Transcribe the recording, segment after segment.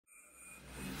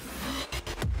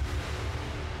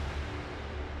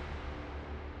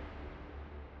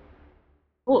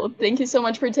Well, thank you so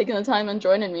much for taking the time and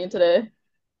joining me today.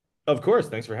 Of course.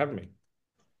 Thanks for having me.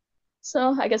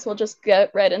 So I guess we'll just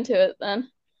get right into it then.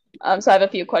 So I have a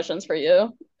few questions for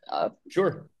you. Uh,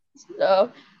 Sure.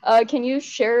 can you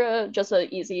share just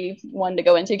an easy one to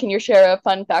go into? Can you share a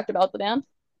fun fact about the band?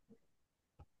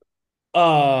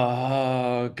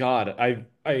 God,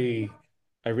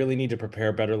 I really need to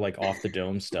prepare better, like off the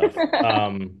dome stuff.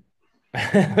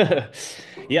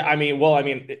 Yeah,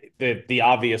 the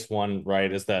obvious one,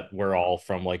 right, is that we're all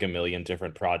from like a million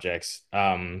different projects.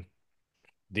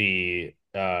 The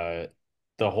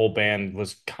the whole band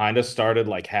was kind of started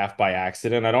like half by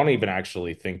accident. I don't even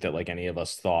actually think that like any of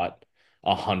us thought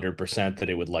 100% that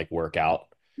it would like work out.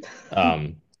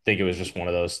 Think it was just one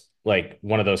of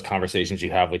those conversations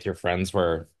you have with your friends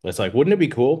where it's like, wouldn't it be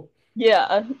cool?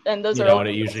 Yeah, and those are always And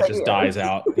it the usually best just dies ideas.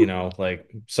 out,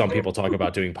 like some people talk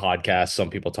about doing podcasts, some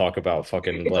people talk about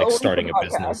fucking It's like always the starting a podcast.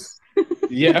 business.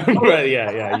 Yeah, Always right, the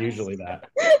yeah, usually that.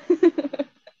 podcast.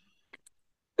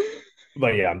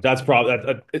 But yeah, that's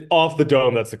probably off the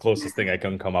dome. That's the closest thing I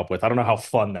can come up with. I don't know how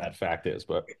fun that fact is,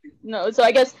 but No, so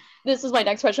I guess this is my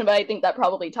next question, but I think that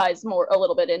probably ties more a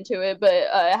little bit into it. But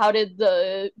how did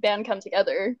the band come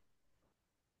together?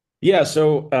 yeah,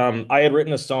 so I had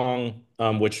written a song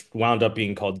which wound up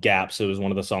being called Gaps. It was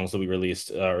one of the songs that we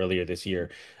released earlier this year.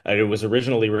 It was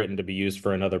originally written to be used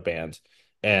for another band,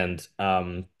 and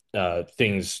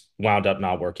things wound up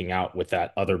not working out with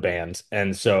that other band.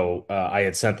 And so I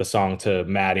had sent the song to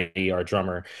Maddie, our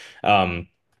drummer,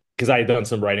 because I had done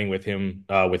some writing with him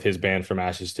with his band From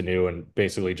Ashes to New, and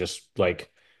basically just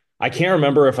like I can't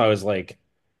remember if I was like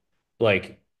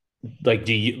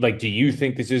do you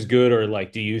think this is good, or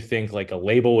like do you think like a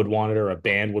label would want it or a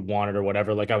band would want it or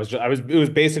whatever. Like I was it was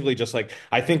basically just like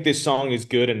I think this song is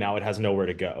good and now it has nowhere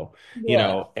to go,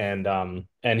 Yeah.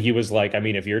 and he was like, I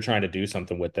mean, if you're trying to do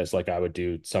something with this, like I would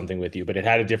do something with you, but it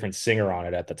had a different singer on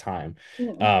it at the time.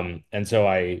 Mhm. And so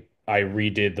I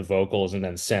redid the vocals and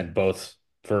then sent both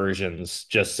versions,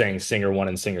 just saying singer one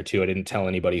and singer two. I didn't tell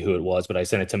anybody who it was, but I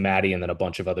sent it to Maddie and then a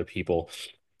bunch of other people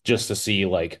just to see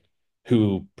like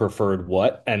who preferred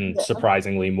what, and Yeah.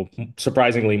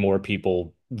 surprisingly more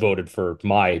people voted for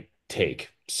my take.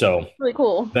 So Really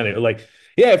cool. then it like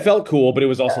yeah, it felt cool, but it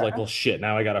was also like, well, shit,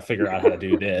 now I got to figure out how to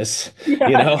do this,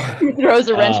 you Yeah. know? He throws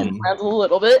a wrench in his Um, hands a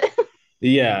little bit.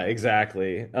 yeah,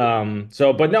 exactly.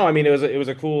 So, but no, I mean, it was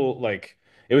a cool, like,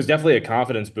 it was definitely a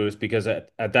confidence boost because at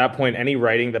that point, any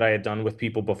writing that I had done with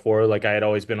people before, like I had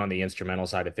always been on the instrumental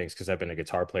side of things because I've been a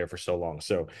guitar player for so long.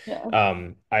 So, Yeah.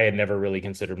 I had never really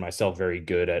considered myself very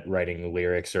good at writing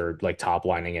lyrics or like top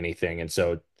lining anything. And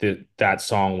so that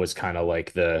song was kind of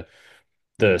like the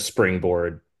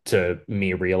springboard to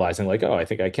me realizing like, oh, I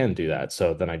think I can do that.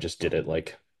 So then I just did it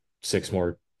like six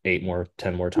more, eight more,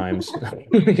 10 more times,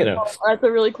 you know. That's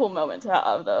a really cool moment to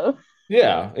have, though.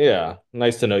 Yeah, yeah.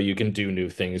 Nice to know you can do new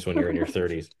things when you're in your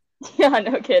 30s. Yeah,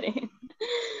 no kidding.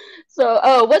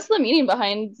 So, what's the meaning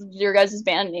behind your guys'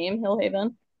 band name,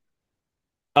 Hillhaven?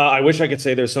 I wish I could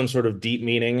say there's some sort of deep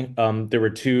meaning.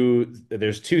 There's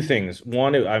two things.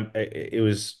 One, it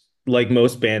was like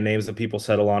most band names that people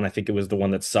settle on. I think it was the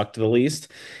one that sucked the least.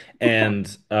 And,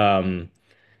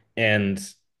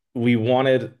 and we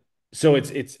wanted, so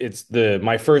it's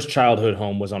my first childhood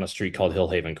home was on a street called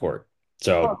Hillhaven Court.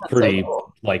 Oh, So that's so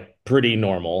cool. pretty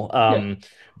normal. Yeah.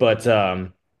 But,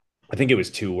 I think it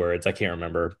was two words. I can't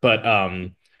remember, but,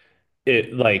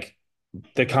 it like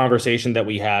the conversation that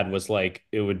we had was like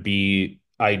it would be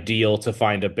ideal to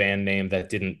find a band name that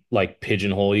didn't like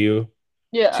pigeonhole you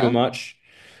too Yeah. much.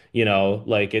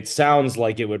 Like it sounds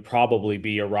like it would probably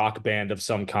be a rock band of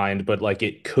some kind, but like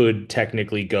it could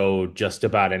technically go just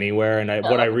about anywhere. And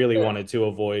what Yeah, I really for sure. wanted to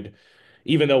avoid,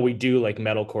 even though we do like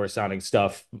metalcore sounding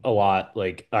stuff a lot,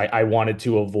 like I wanted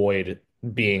to avoid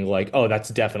being like, oh, that's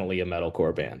definitely a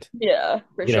metalcore band. Yeah,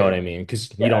 for You know sure. what I mean?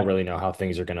 Because you Yeah. don't really know how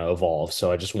things are going to evolve.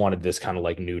 So I just wanted this kind of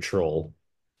like neutral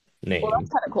Well, that's name.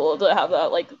 kind of cool to have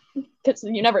that, like, because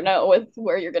you never know with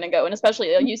where you're going to go. And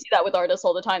especially you see that with artists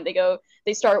all the time.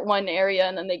 They start one area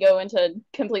and then they go into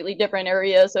completely different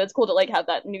areas. So it's cool to like have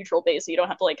that neutral base so you don't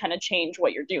have to like kind of change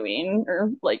what you're doing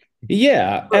or like,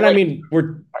 Yeah, or and I like mean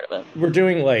part of it. we're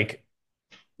doing like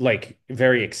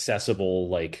very accessible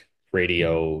like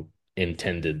radio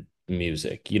intended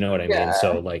music. You know what I mean? Yeah.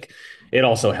 So like it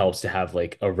also helps to have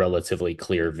like a relatively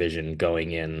clear vision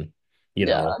going in,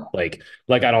 Yeah. like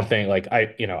I don't think like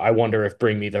I wonder if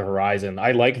Bring Me the Horizon,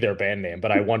 I like their band name,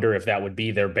 but I wonder if that would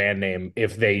be their band name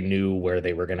if they knew where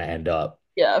they were going to end up,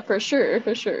 Yeah, for sure.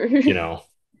 For sure. you know.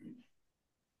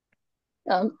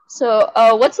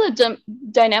 What's the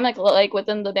dynamic like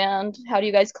within the band? How do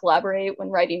you guys collaborate when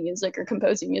writing music or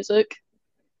composing music?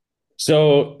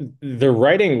 So the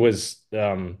writing was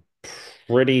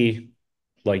pretty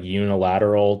like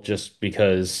unilateral just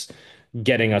because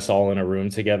getting us all in a room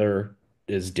together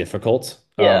is difficult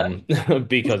Yeah,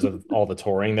 because of all the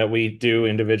touring that we do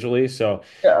individually. So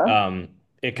yeah, um,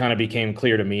 it kind of became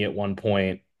clear to me at one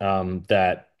point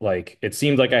that like it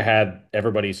seemed like I had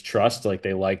everybody's trust, like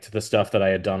they liked the stuff that I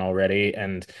had done already,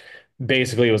 and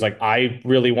basically it was like I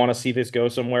really want to see this go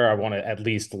somewhere. I want to at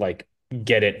least like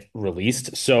get it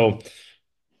released. So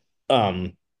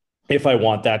um, if I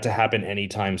want that to happen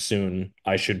anytime soon,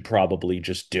 I should probably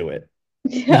just do it.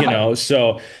 yeah,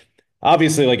 So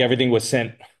obviously like everything was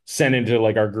sent into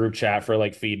like our group chat for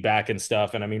like feedback and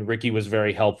stuff. And I mean, Ricky was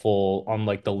very helpful on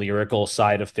like the lyrical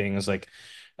side of things. Like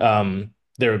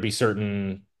there would be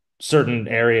certain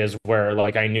areas where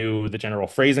like I knew the general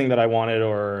phrasing that I wanted,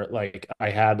 or like I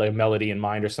had like a melody in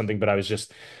mind or something, but I was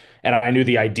just and I knew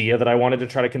the idea that I wanted to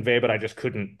try to convey, but I just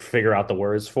couldn't figure out the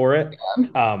words for it.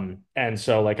 And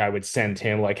so like I would send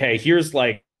him like, hey, here's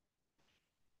like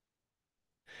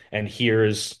and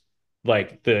here's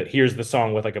the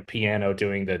song with like a piano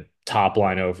doing the top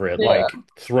line over it, yeah.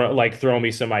 throw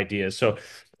me some ideas. So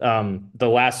the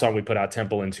last song we put out,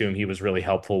 Temple and Tomb, he was really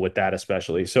helpful with that,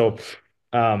 especially. So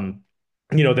um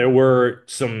there were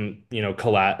some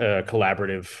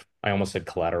collaborative, I almost said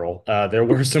collateral, there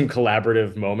were some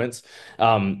collaborative moments,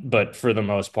 but for the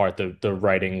most part the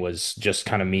writing was just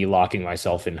kind of me locking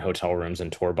myself in hotel rooms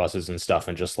and tour buses and stuff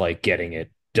and just like getting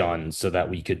it done so that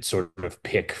we could sort of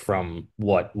pick from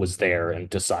what was there and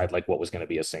decide like what was going to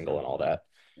be a single and all that.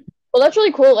 Well, that's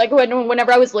really cool. Like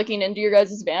whenever I was looking into your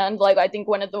guys' band, like I think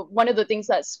one of the things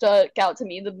that stuck out to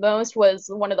me the most was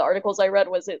one of the articles I read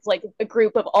was it's like a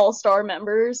group of all-star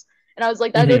members, and I was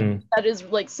like, Hmm. that is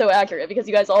like so accurate because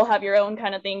you guys all have your own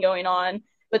kind of thing going on,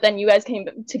 but then you guys came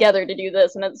together to do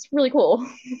this, and it's really cool.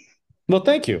 Well,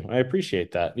 thank you. I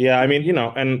appreciate that. Yeah, I mean,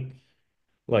 and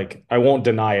like I won't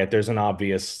deny it. There's an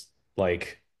obvious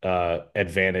like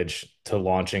advantage to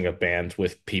launching a band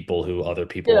with people who other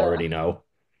people Yeah, already know.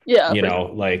 yeah, for sure.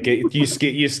 Like you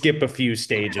skip a few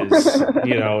stages,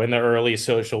 in the early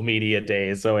social media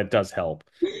days, so it does help.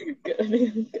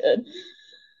 Good, good.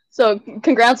 So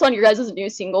congrats on your guys' new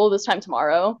single this time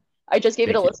tomorrow. I just gave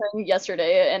it a Thank you. listen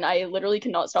yesterday and I literally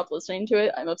cannot stop listening to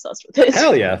it. I'm obsessed with it.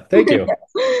 Hell yeah. Thank you.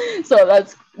 So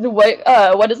that's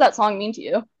what does that song mean to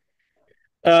you?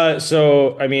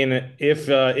 So I mean,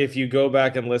 if you go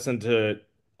back and listen to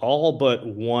all but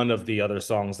one of the other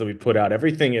songs that we put out,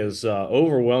 everything is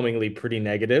overwhelmingly pretty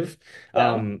negative.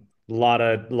 Yeah. Lot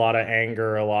of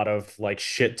anger, a lot of like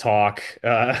shit talk,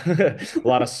 a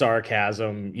lot of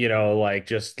sarcasm, like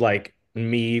just like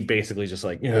me basically just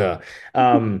like yeah.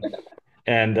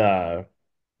 And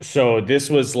so this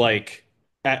was like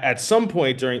at some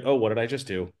point during, oh, what did I just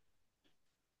do?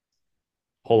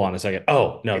 Hold on a second.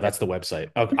 Oh, no, that's the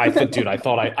website. Okay, dude, I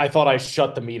thought I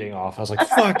shut the meeting off. I was like,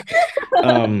 fuck.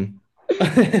 Um,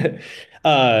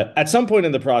 at some point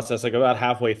in the process, like about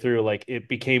halfway through, like it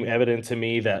became evident to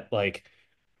me that like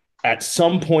at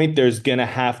some point there's gonna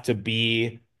have to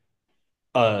be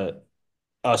a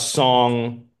a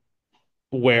song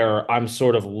where I'm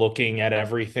sort of looking at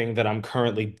everything that I'm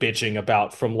currently bitching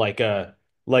about from like a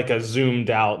zoomed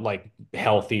out, like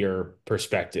healthier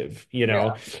perspective, you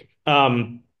Yeah. know?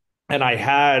 Um, and I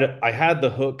had the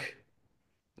hook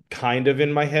kind of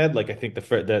in my head. Like I think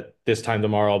that this time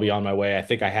tomorrow I'll be on my way. I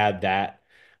think I had that.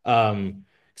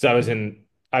 Because I was in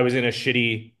a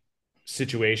shitty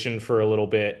situation for a little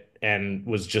bit and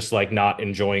was just like not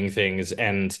enjoying things.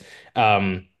 And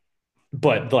um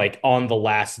but like on the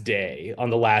last day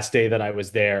that I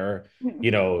was there,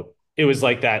 it was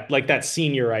like that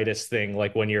senioritis thing,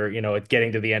 like when you're,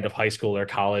 getting to the end of high school or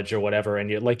college or whatever, and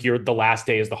you're the last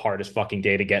day is the hardest fucking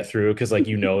day to get through because like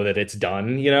that it's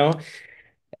done.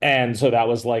 And so that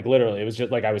was like literally, it was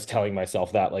just like I was telling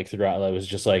myself that like throughout, I was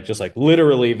just like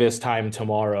literally this time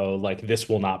tomorrow, like this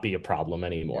will not be a problem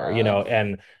anymore,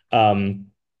 Yeah. um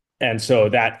and so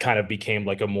that kind of became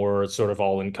like a more sort of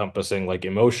all-encompassing like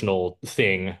emotional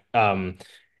thing.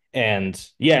 And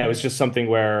yeah, it was just something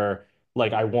where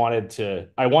like I wanted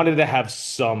to have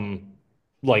some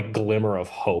like glimmer of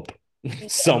hope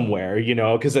somewhere,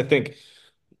 because I think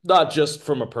not just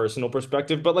from a personal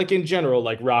perspective, but like in general,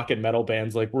 like rock and metal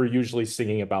bands, like we're usually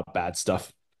singing about bad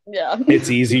stuff. Yeah. It's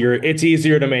easier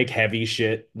to make heavy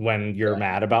shit when you're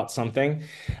mad about something.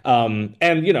 And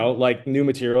like new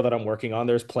material that I'm working on,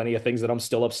 there's plenty of things that I'm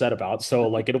still upset about. So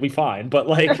like it'll be fine. But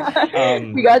like we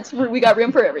um got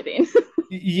room for everything.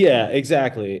 yeah,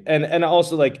 exactly. And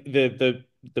also like the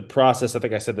process, I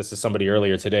think I said this to somebody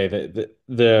earlier today,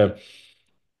 the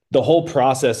whole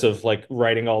process of like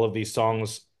writing all of these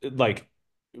songs, like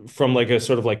from like a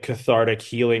sort of like cathartic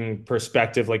healing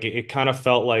perspective, like it kind of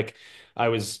felt like I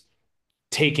was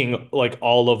taking like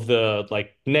all of the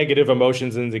like negative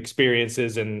emotions and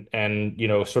experiences and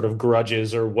sort of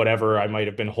grudges or whatever I might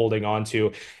have been holding on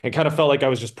to, and kind of felt like I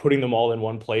was just putting them all in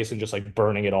one place and just like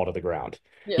burning it all to the ground.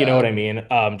 You know Yeah. what I mean?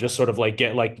 Just sort of like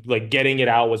getting it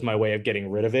out was my way of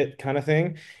getting rid of it, kind of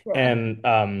thing. Yeah.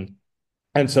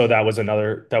 And so that was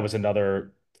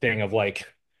another thing of like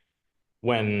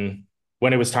when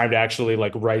when it was time to actually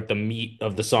like write the meat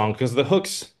of the song, because the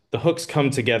hooks come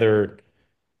together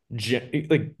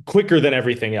like quicker than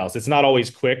everything else. It's not always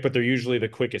quick, but they're usually the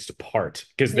quickest part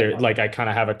because they're Yeah. like I kind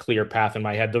of have a clear path in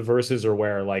my head. The verses are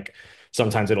where like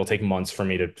sometimes it'll take months for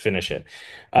me to finish it.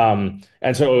 And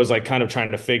so it was like kind of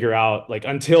trying to figure out like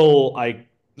until I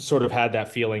sort of had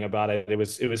that feeling about it. It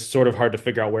was sort of hard to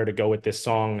figure out where to go with this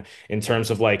song in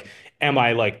terms of like, am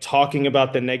I like talking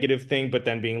about the negative thing, but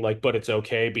then being like, but it's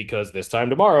okay because this time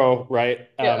tomorrow, right?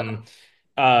 Yeah.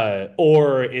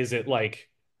 Or is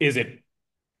it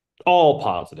all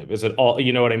positive? Is it all,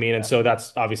 you know what I mean? And so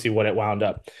that's obviously what it wound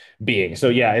up being. So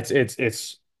yeah,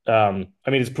 I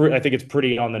mean, I think it's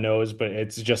pretty on the nose, but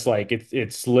it's just like,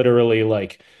 it's literally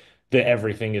like the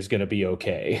everything is going to be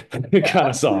okay kind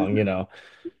of song, you know?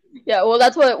 Yeah, well,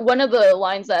 that's what one of the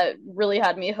lines that really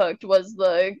had me hooked was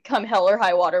the "Come hell or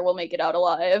high water, we'll make it out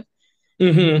alive."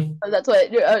 Hmm. That's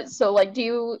what. So, like, do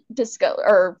you discuss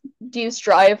or do you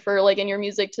strive for like in your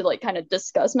music to like kind of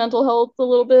discuss mental health a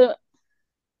little bit,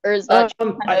 or is that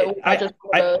kind of just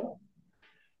more of a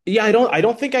Yeah, I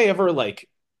don't think I ever like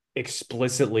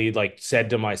explicitly like said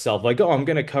to myself like, "Oh, I'm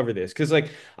gonna cover this," because like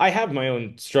I have my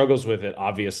own struggles with it,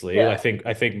 obviously. yeah, I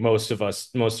think most of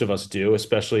us do,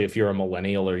 especially if you're a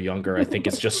millennial or younger. I think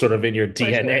it's just sort of in your for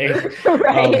DNA. sure,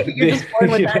 right? You're just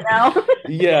born with You that know, now.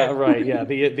 yeah, right. Yeah.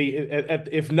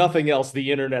 If nothing else,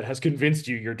 the internet has convinced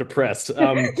you you're depressed.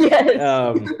 Yes.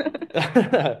 Um,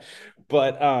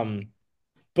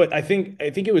 but I think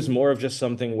it was more of just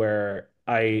something where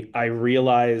I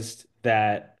realized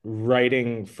that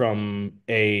writing from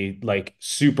a like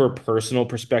super personal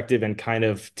perspective and kind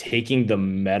of taking the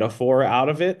metaphor out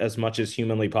of it as much as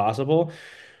humanly possible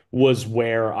was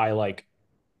where I like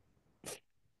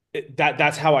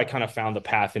that's how I kind of found the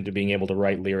path into being able to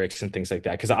write lyrics and things like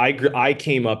that. Because I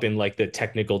came up in like the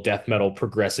technical death metal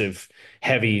progressive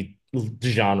heavy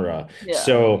genre. Yeah.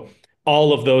 So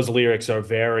all of those lyrics are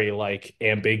very like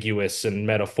ambiguous and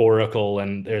metaphorical,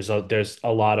 and there's a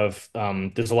lot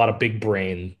of big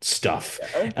brain stuff.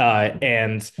 Yeah.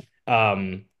 And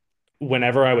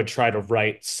whenever I would try to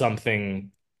write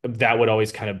something, that would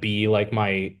always kind of be like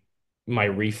my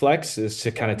reflex is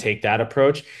to kind of take that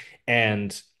approach.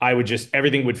 And I would just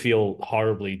everything would feel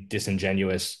horribly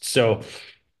disingenuous. So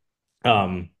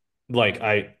um like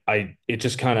it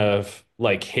just kind of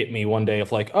like hit me one day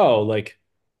of like, oh, like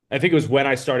I think it was when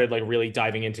I started like really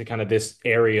diving into kind of this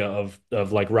area of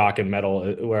like rock and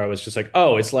metal, where I was just like,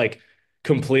 oh, it's like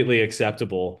completely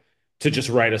acceptable to just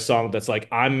write a song that's like,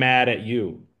 I'm mad at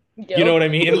you. You know Yep. what I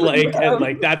mean? Like, and Yeah.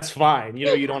 like that's fine.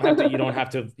 You don't have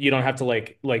to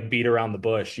like beat around the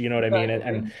bush. You know what I mean?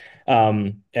 Exactly.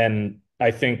 And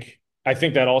I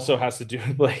think that also has to do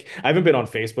like I haven't been on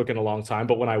Facebook in a long time,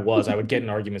 but when I was, I would get in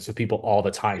arguments with people all the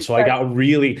time. So I got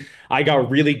really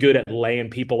good at laying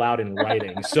people out in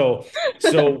writing. So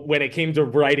when it came to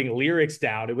writing lyrics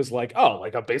down, it was like, oh,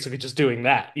 like I'm basically just doing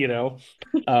that, you know?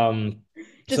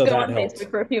 Just So go that on helped. Facebook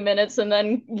for a few minutes and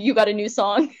then you got a new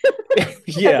song.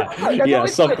 Yeah, That's yeah,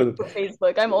 always how it is something. with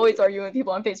Facebook. I'm always arguing with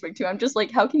people on Facebook too. I'm just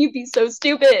like, how can you be so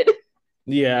stupid?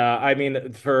 Yeah, I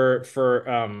mean, for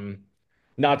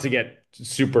not to get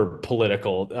super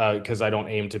political, because I don't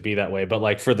aim to be that way, but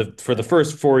like for the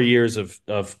first 4 years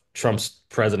of Trump's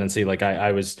presidency, like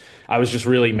I was just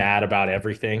really mad about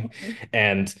everything.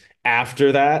 And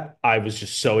after that, I was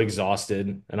just so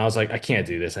exhausted, and I was like, I can't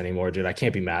do this anymore, dude. I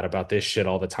can't be mad about this shit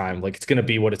all the time. Like it's gonna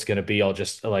be what it's gonna be. I'll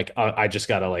just like I just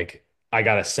gotta like I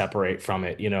gotta separate from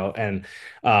it, you know?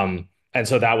 And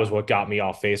so that was what got me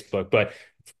off Facebook. But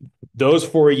those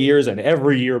 4 years and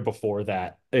every year before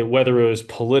that, whether it was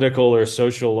political or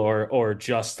social or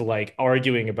just like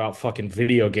arguing about fucking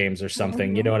video games or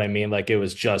something, you know what I mean? Like it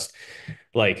was just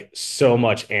like so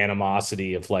much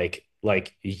animosity of like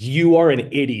you are an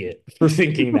idiot for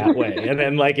thinking that way. And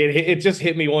then like it just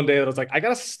hit me one day that I was like, I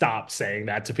gotta stop saying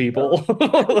that to people.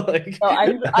 Like No,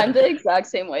 I'm the exact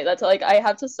same way. That's like I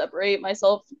have to separate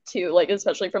myself too, like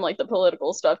especially from like the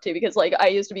political stuff too, because like I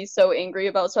used to be so angry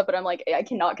about stuff, but I'm like I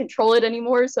cannot control it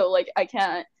anymore. So like I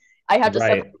can't. I have to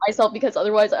separate right. myself because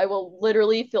otherwise I will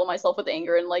literally fill myself with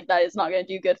anger, and like that is not going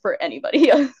to do good for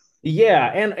anybody. Yeah,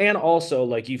 and also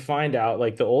like you find out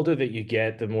like the older that you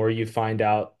get, the more you find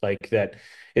out like that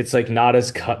it's like not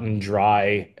as cut and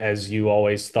dry as you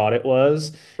always thought it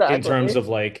was in terms Exactly. of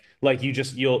like you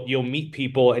just you'll meet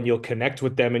people and you'll connect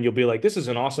with them and you'll be like this is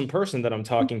an awesome person that I'm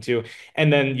talking to,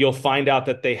 and then you'll find out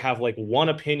that they have like one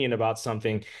opinion about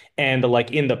something, and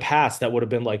like in the past that would have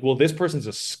been like well this person's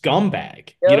a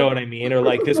scumbag, you know Yep. what I mean, or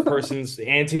like this person's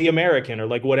anti-American or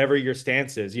like whatever your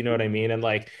stance is, you know what I mean, and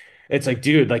like it's like,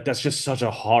 dude, like that's just such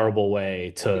a horrible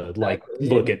way to like Exactly.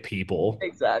 look at people.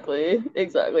 Exactly.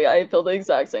 Exactly. I feel the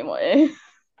exact same way.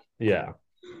 Yeah.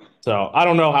 So I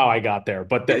don't know how I got there,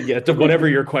 but that, yeah, to whatever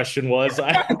your question was,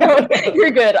 I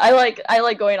You're good. I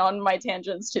like going on my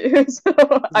tangents too. So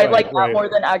I like right, that right. more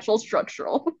than actual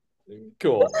structural.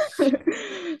 Cool.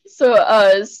 So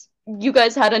you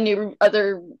guys had a new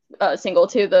other single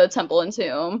too, the Temple and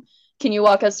Tomb. Can you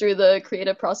walk us through the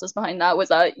creative process behind that? Was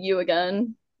that you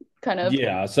again? Kind of.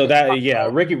 Yeah. So that yeah,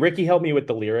 Ricky helped me with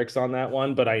the lyrics on that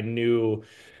one, but I knew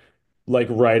like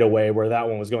right away where that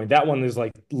one was going. That one is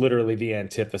like literally the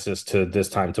antithesis to This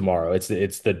Time Tomorrow. It's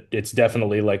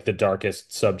definitely like the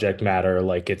darkest subject matter.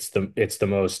 Like it's the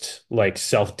most like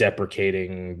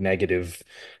self-deprecating negative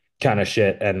kind of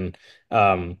shit. And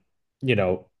um,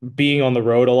 being on the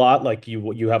road a lot, like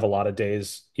you have a lot of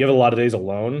days, you have a lot of days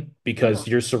alone Mhm. because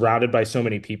you're surrounded by so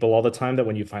many people all the time that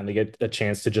when you finally get a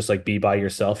chance to just like be by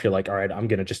yourself, you're like, all right, I'm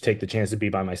gonna just take the chance to be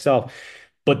by myself.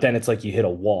 But then it's like you hit a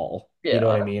wall, you know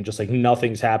what I Yeah. mean? Just like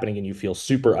nothing's happening and you feel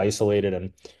super isolated.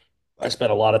 And I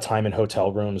spent a lot of time in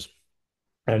hotel rooms.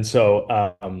 And so,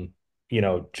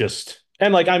 just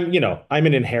and like I'm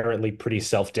an inherently pretty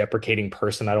self-deprecating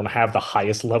person. I don't have the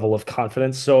highest level of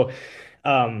confidence. So,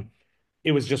 um,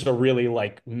 it was just a really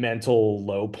like mental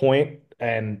low point.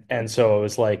 And so it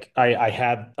was like I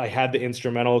had the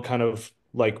instrumental kind of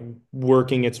like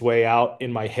working its way out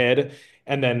in my head.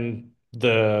 And then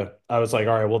I was like,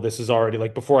 all right, well, this is already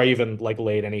like before I even like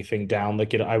laid anything down,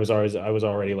 like I was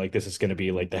already like, this is gonna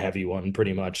be like the heavy one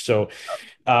pretty much. So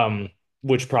um,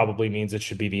 which probably means it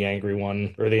should be the angry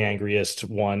one or the angriest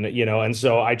one, And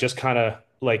so I just kind of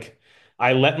like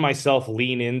I let myself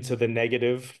lean into the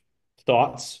negative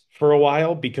thoughts for a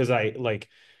while because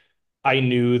I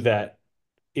knew that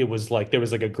it was like there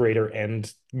was like a greater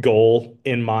end goal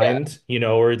in Yeah. mind,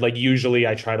 or like usually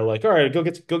I try to like, all right, go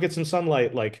get some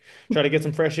sunlight, like try to get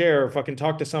some fresh air, or fucking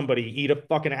talk to somebody, eat a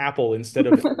fucking apple instead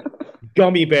of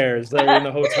gummy bears that are in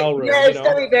the hotel room, Yes,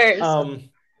 gummy bears. Um,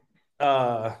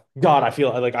 God, I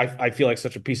feel like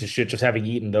such a piece of shit just having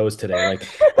eaten those today. Like,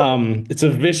 it's a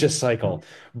vicious cycle.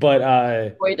 But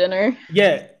Boy dinner.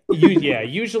 yeah,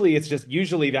 usually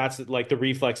that's like the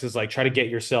reflex is like try to get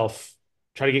yourself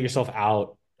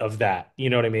out of that. You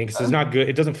know what I mean? Because it's not good.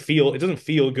 It doesn't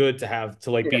feel good to have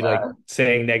to like be like Yeah.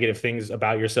 saying negative things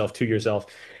about yourself to yourself.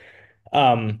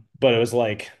 But it was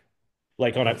like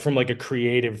on it from like a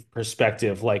creative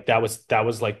perspective, like that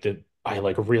was like the I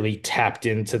like really tapped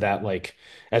into that, like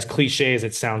as cliche as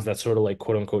it sounds, that sort of like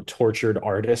quote unquote tortured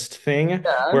artist thing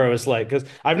Yeah. where I was like, because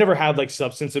I've never had like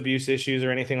substance abuse issues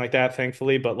or anything like that,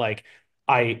 thankfully, but like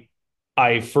I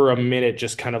I for a minute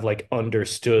just kind of like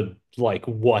understood like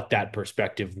what that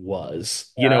perspective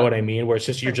was. You know Yeah. what I mean? Where it's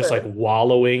just you're For just like sure.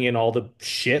 wallowing in all the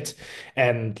shit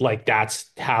and like that's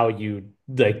how you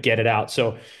like get it out.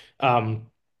 So um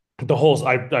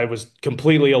I was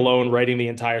completely alone writing the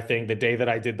entire thing. The day that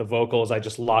I did the vocals, I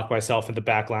just locked myself in the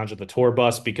back lounge of the tour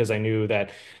bus because I knew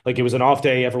that like it was an off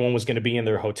day, everyone was going to be in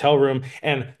their hotel room,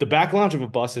 and the back lounge of a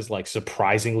bus is like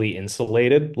surprisingly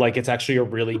insulated. Like it's actually a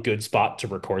really good spot to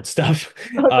record stuff.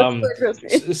 Oh, that's so crispy.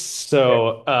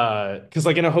 Because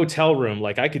like in a hotel room,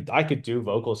 like I could do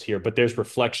vocals here, but there's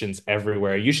reflections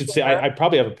everywhere. You should see. Yeah. I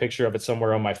probably have a picture of it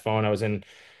somewhere on my phone. Was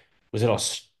it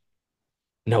Aus?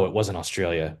 No, it wasn't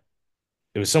Australia.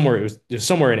 It was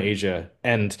somewhere in Asia,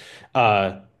 and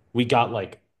uh we got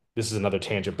like this is another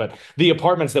tangent, but the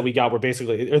apartments that we got were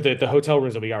basically or the hotel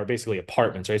rooms that we got were basically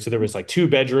apartments, right? So there was like two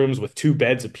bedrooms with two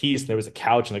beds apiece, and there was a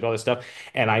couch and like all this stuff,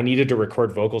 and I needed to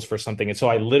record vocals for something, and so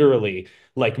I literally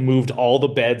like moved all the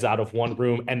beds out of one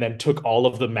room and then took all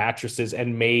of the mattresses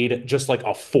and made just like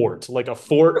a fort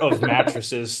of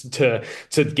mattresses to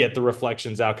get the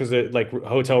reflections out because like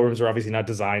hotel rooms are obviously not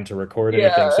designed to record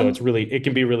anything, Yeah. so it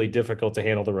can be really difficult to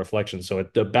handle the reflections. So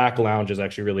the back lounge is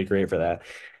actually really great for that.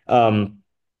 Um,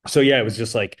 so yeah, it was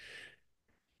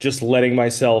just letting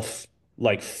myself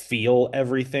like feel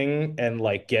everything and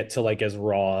like get to like as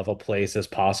raw of a place as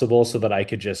possible so that I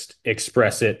could just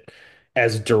express it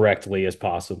as directly as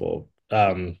possible.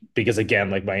 Because again,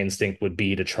 like my instinct would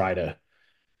be to try to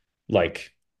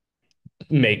like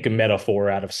make a metaphor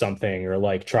out of something or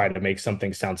like try to make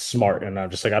something sound smart. And I'm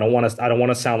just like, I don't want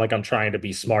to sound like I'm trying to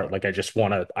be smart. Like I just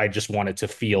want it to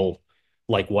feel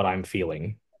like what I'm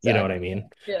feeling. You know what Exactly. I mean?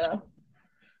 Yeah.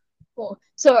 Cool.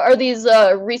 So are these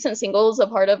recent singles a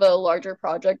part of a larger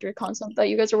project or concept that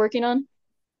you guys are working on?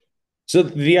 So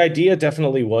the idea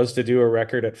definitely was to do a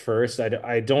record at first.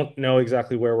 I don't know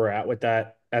exactly where we're at with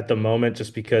that at the moment,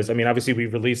 just because, I mean, obviously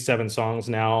we've released 7 songs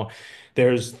now.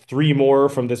 There's 3 more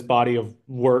from this body of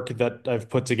work that I've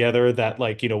put together that,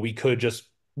 like, we could just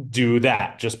do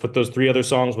that, just put those 3 other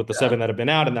songs with the Yeah. 7 that have been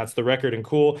out, and that's the record and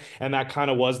cool. And that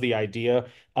kind of was the idea.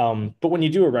 But when you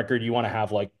do a record, you want to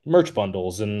have like merch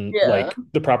bundles and Yeah. like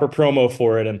the proper promo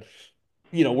for it. And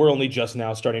we're only just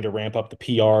now starting to ramp up the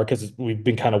PR because we've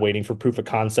been kind of waiting for proof of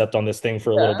concept on this thing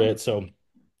for a little Yeah. bit. So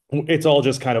it's all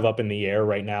just kind of up in the air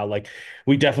right now. Like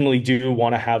we definitely do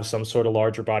want to have some sort of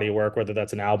larger body of work, whether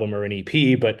that's an album or an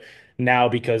EP. But now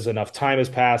because enough time has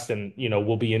passed and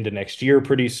we'll be into next year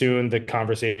pretty soon, the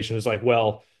conversation is like,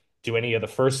 well, do any of the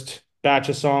first batch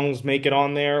of songs make it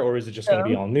on there, or is it just going to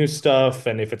be Yeah. all new stuff?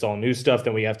 And if it's all new stuff,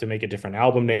 then we have to make a different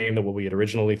album name than what we had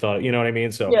originally thought. You know what I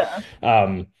mean? So Yeah.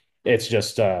 um it's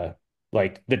just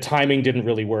like the timing didn't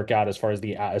really work out as far as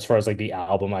like the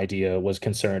album idea was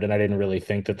concerned, and I didn't really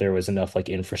think that there was enough like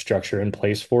infrastructure in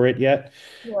place for it yet.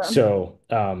 Yeah. So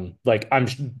like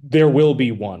there will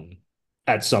be one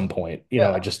at some point. I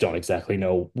Yeah. just don't exactly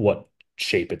know what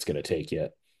shape it's going to take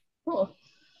yet. Cool.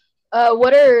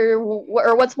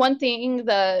 What's one thing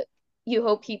that you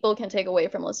hope people can take away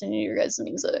from listening to your guys'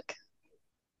 music?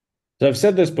 So I've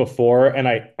said this before, and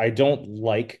I don't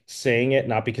like saying it,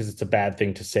 not because it's a bad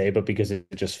thing to say, but because it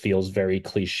just feels very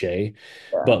cliche.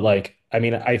 Yeah. But like, I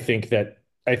mean, I think that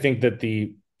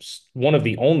the one of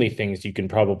the only things you can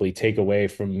probably take away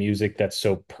from music that's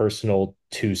so personal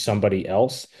to somebody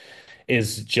else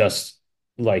is just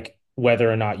like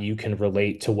whether or not you can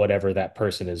relate to whatever that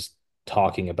person is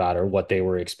talking about or what they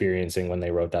were experiencing when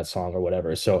they wrote that song or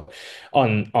whatever. So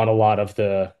on a lot of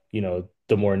the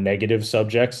more negative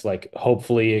subjects, like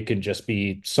hopefully it can just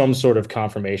be some sort of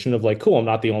confirmation of like, cool, I'm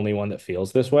not the only one that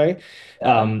feels this way.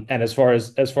 Yeah. And as far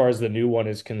as the new one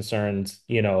is concerned,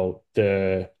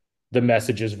 the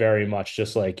message is very much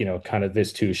just like, kind of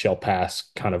this too shall pass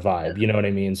kind of vibe. You know what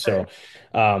I mean? Sure.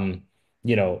 So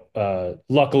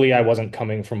luckily I wasn't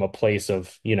coming from a place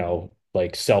of,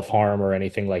 like self-harm or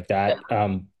anything like Yeah.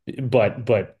 that.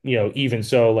 But even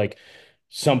so, like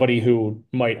somebody who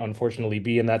might unfortunately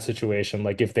be in that situation,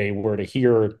 like if they were to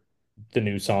hear the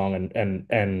new song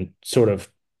and sort of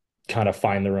kind of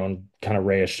find their own kind of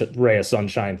ray of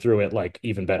sunshine through it, like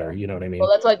even better, you know what I Well, mean?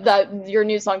 that's like that. Your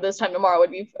new song "This Time Tomorrow"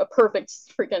 would be a perfect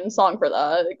freaking song for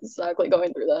that. Exactly,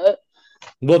 going through that.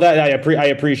 Well, that I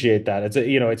appreciate that.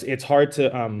 It's hard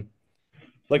to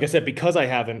like I said, because I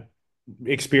haven't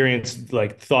experienced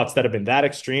like thoughts that have been that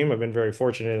extreme. I've been very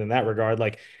fortunate in that regard.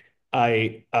 Like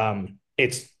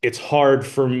it's hard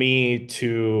for me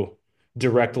to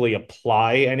directly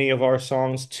apply any of our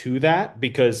songs to that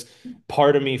because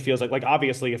part of me feels like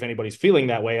obviously if anybody's feeling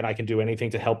that way and I can do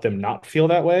anything to help them not feel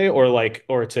that way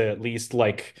or to at least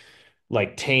like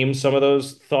tame some of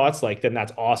those thoughts, like then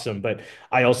that's awesome. But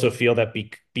I also feel that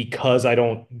because I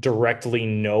don't directly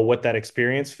know what that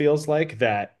experience feels like,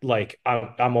 that like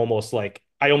I'm almost like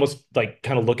I almost like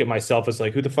kind of look at myself as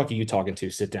like, who the fuck are you talking to?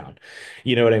 Sit down.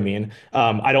 You know what I mean?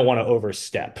 I don't want to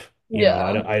overstep.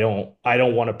 Yeah. I don't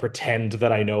want to pretend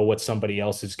that I know what somebody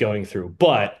else is going through.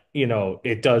 But,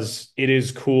 it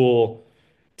is cool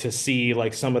to see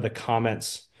like some of the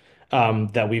comments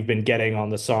that we've been getting on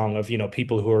the song of,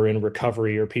 people who are in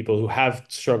recovery or people who have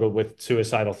struggled with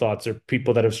suicidal thoughts or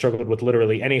people that have struggled with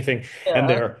literally anything. And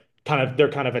Yeah. they're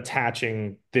kind of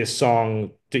attaching this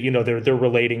song to, they're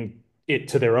relating it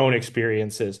to their own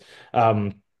experiences.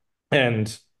 Um,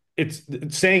 and it's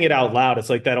saying it out loud. It's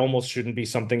like that almost shouldn't be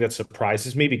something that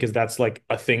surprises me because that's like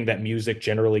a thing that music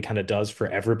generally kind of does for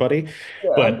everybody. Yeah.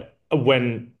 But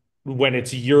when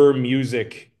it's your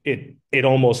music, it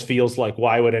almost feels like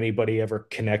why would anybody ever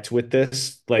connect with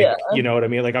this? Yeah. Like, you know what I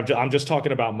mean? Like I'm just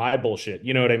talking about my bullshit.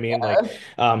 You know what I mean? Like,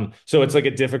 Yeah. so it's like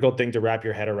a difficult thing to wrap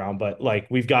your head around, but like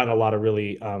we've gotten a lot of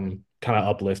really kind of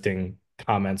uplifting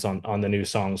comments on the new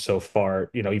song so far,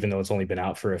 even though it's only been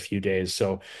out for a few days.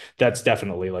 So that's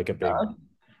definitely like a big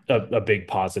Yeah. a big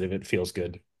positive. It feels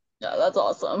good. Yeah, that's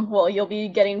awesome. Well, you'll be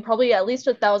getting probably at least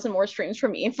 1,000 more streams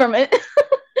from me from it.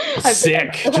 I've been,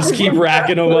 Sick. Just keep I've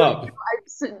racking them up.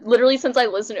 literally since I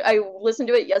listened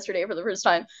to it yesterday for the first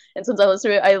time, and since I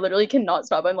listened to it, I literally cannot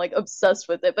stop. I'm like obsessed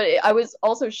with it. But I was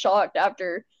also shocked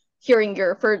after hearing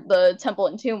your for the Temple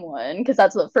and Tomb one because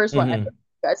that's the first one. Hmm.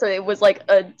 Yeah, so it was like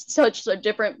a such a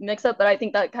different mix up, but I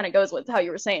think that kind of goes with how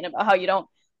you were saying about how you don't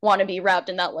want to be wrapped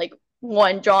in that like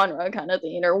one genre kind of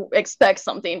thing or expect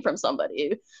something from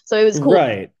somebody. So it was cool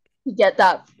Right, to get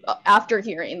that after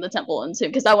hearing the Temple and Tomb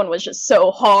because that one was just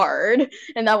so hard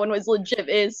and that one was legit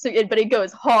is but it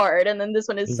goes hard and then this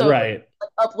one is so right. like,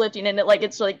 uplifting and it like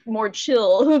it's like more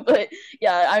chill. But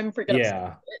yeah, I'm freaking obsessed.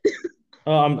 Yeah.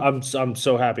 Oh, I'm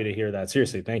so happy to hear that.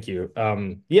 Seriously, thank you.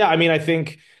 Yeah, I mean, I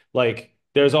think like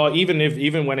there's all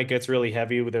even when it gets really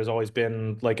heavy, there's always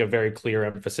been like a very clear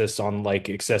emphasis on like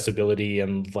accessibility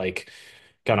and like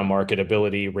kind of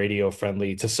marketability, radio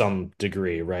friendly to some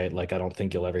degree, right? Like I don't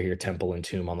think you'll ever hear Temple and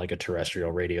Tomb on like a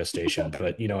terrestrial radio station,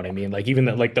 but you know what I mean? Like even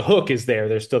that like the hook is there,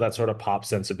 there's still that sort of pop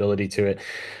sensibility to it.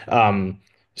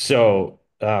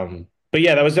 But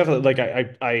yeah, that was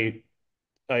definitely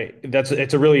like that's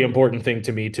it's a really important thing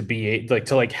to me to be like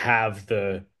to like have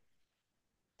the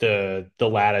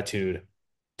latitude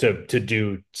to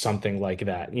do something like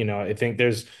that. You know, I think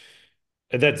there's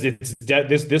that's it's de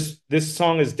this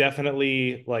song is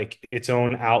definitely like its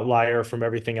own outlier from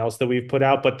everything else that we've put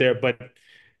out, but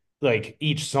like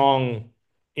each song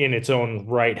in its own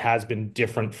right has been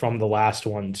different from the last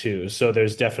one too. So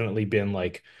there's definitely been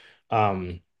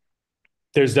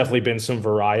some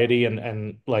variety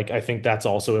and like I think that's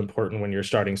also important when you're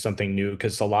starting something new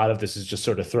because a lot of this is just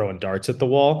sort of throwing darts at the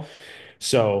wall.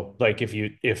 So like if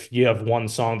you have one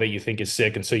song that you think is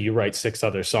sick and so you write six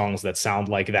other songs that sound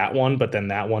like that one, but then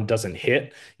that one doesn't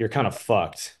hit, you're kind of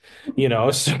fucked, you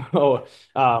know? So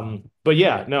but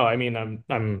yeah, no, I mean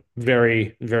I'm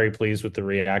very, very pleased with the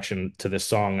reaction to this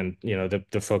song and you know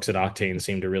the folks at Octane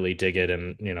seem to really dig it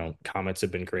and you know comments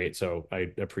have been great. So I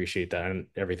appreciate that and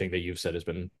everything that you've said has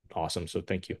been awesome. So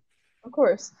thank you. Of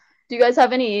course. Do you guys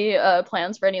have any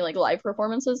plans for any like live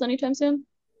performances anytime soon?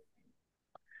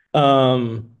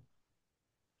 Um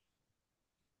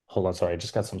Hold on, sorry, I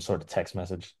just got some sort of text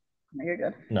message. No, you're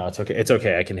good. No, it's okay. It's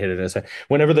okay. I can hit it as a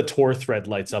whenever the tour thread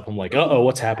lights up, I'm like, uh-oh,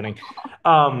 what's happening?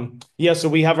 Yeah, so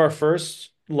we have our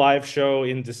first live show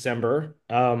in December,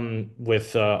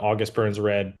 with August Burns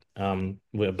Red. A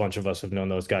bunch of us have known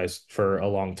those guys for a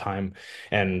long time,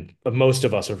 and most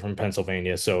of us are from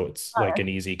Pennsylvania, so it's like Hi. an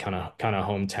easy kind of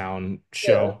hometown Yeah.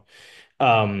 show.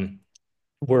 Um,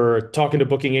 we're talking to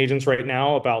booking agents right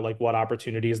now about like what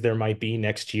opportunities there might be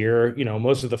next year. You know,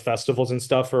 most of the festivals and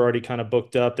stuff are already kind of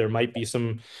booked up. There might be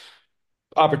some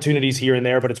opportunities here and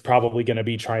there, but it's probably going to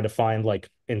be trying to find like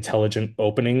intelligent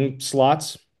opening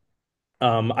slots.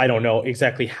 I don't know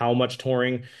exactly how much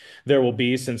touring there will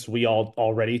be since we all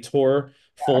already tour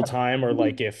full time, or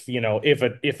like if you know if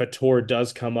a tour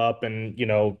does come up and you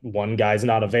know one guy's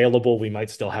not available, we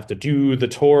might still have to do the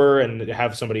tour and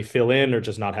have somebody fill in, or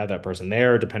just not have that person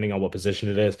there, depending on what position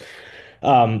it is.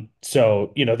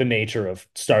 So you know the nature of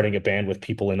starting a band with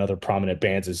people in other prominent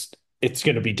bands is it's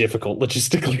going to be difficult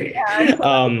logistically. Yeah, it's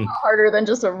so much harder than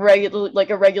just a regular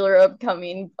like a regular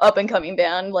upcoming up and coming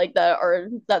band like that or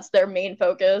that's their main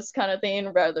focus kind of thing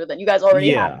rather than you guys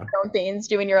already have Yeah. your own things,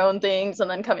 doing your own things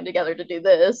and then coming together to do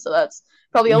this. So that's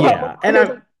probably a lot more Yeah. And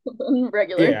harder I'm than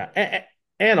regular. Yeah,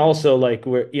 and also like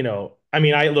we're you know I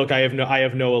mean I look I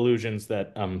have no illusions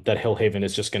that that Hillhaven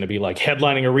is just going to be like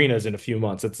headlining arenas in a few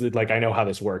months. It's like I know how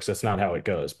this works. That's not how it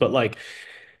goes. But like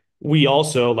we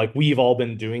also like we've all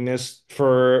been doing this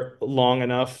for long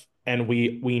enough and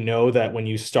we know that when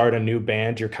you start a new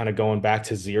band you're kind of going back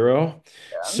to zero.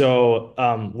 Yeah.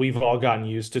 So we've all gotten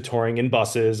used to touring in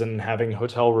buses and having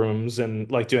hotel rooms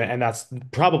and like doing and that's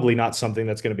probably not something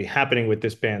that's going to be happening with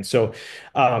this band. So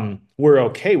we're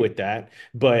okay with that,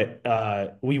 but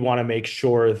we want to make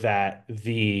sure that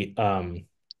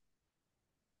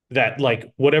that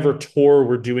like whatever tour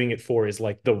we're doing it for is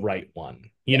like the right one.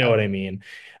 You know Yeah. what I mean?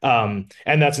 And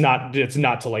that's not it's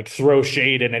not to like throw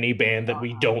shade at any band that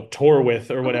we don't tour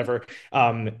with or whatever.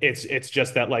 It's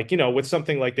just that like, you know, with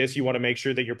something like this, you want to make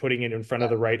sure that you're putting it in front of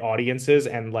the right audiences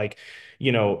and like,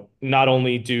 you know, not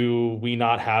only do we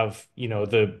not have, you know,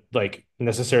 the like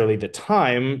necessarily the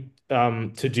time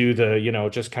to do the, you know,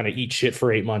 just kind of eat shit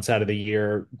for 8 months out of the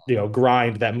year, you know,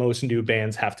 grind that most new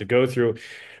bands have to go through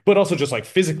but also just like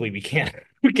physically we can't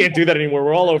we can't do that anymore.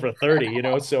 We're all over 30, you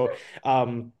know.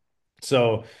 Um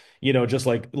so you know just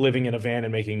like living in a van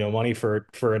and making no money for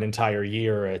an entire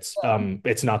year it's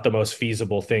not the most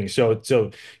feasible thing. So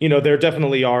you know there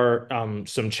definitely are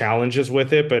some challenges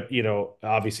with it, but you know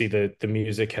obviously the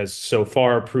music has so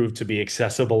far proved to be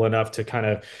accessible enough to kind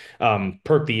of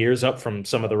perk the ears up from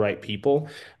some of the right people.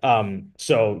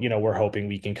 So, you know, we're hoping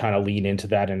we can kind of lean into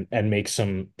that and make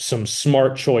some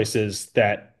smart choices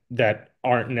that that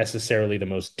aren't necessarily the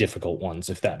most difficult ones,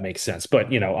 if that makes sense.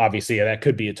 But, obviously that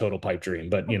could be a total pipe dream,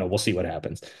 but, we'll see what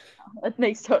happens. That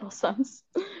makes total sense.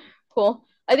 Cool.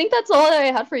 I think that's all I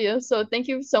had for you. So thank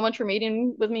you so much for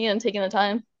meeting with me and taking the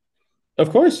time. Of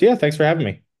course. Yeah. Thanks for having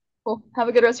me. Cool. Have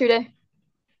a good rest of your day.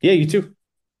 Yeah, you too.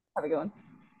 Have a good one.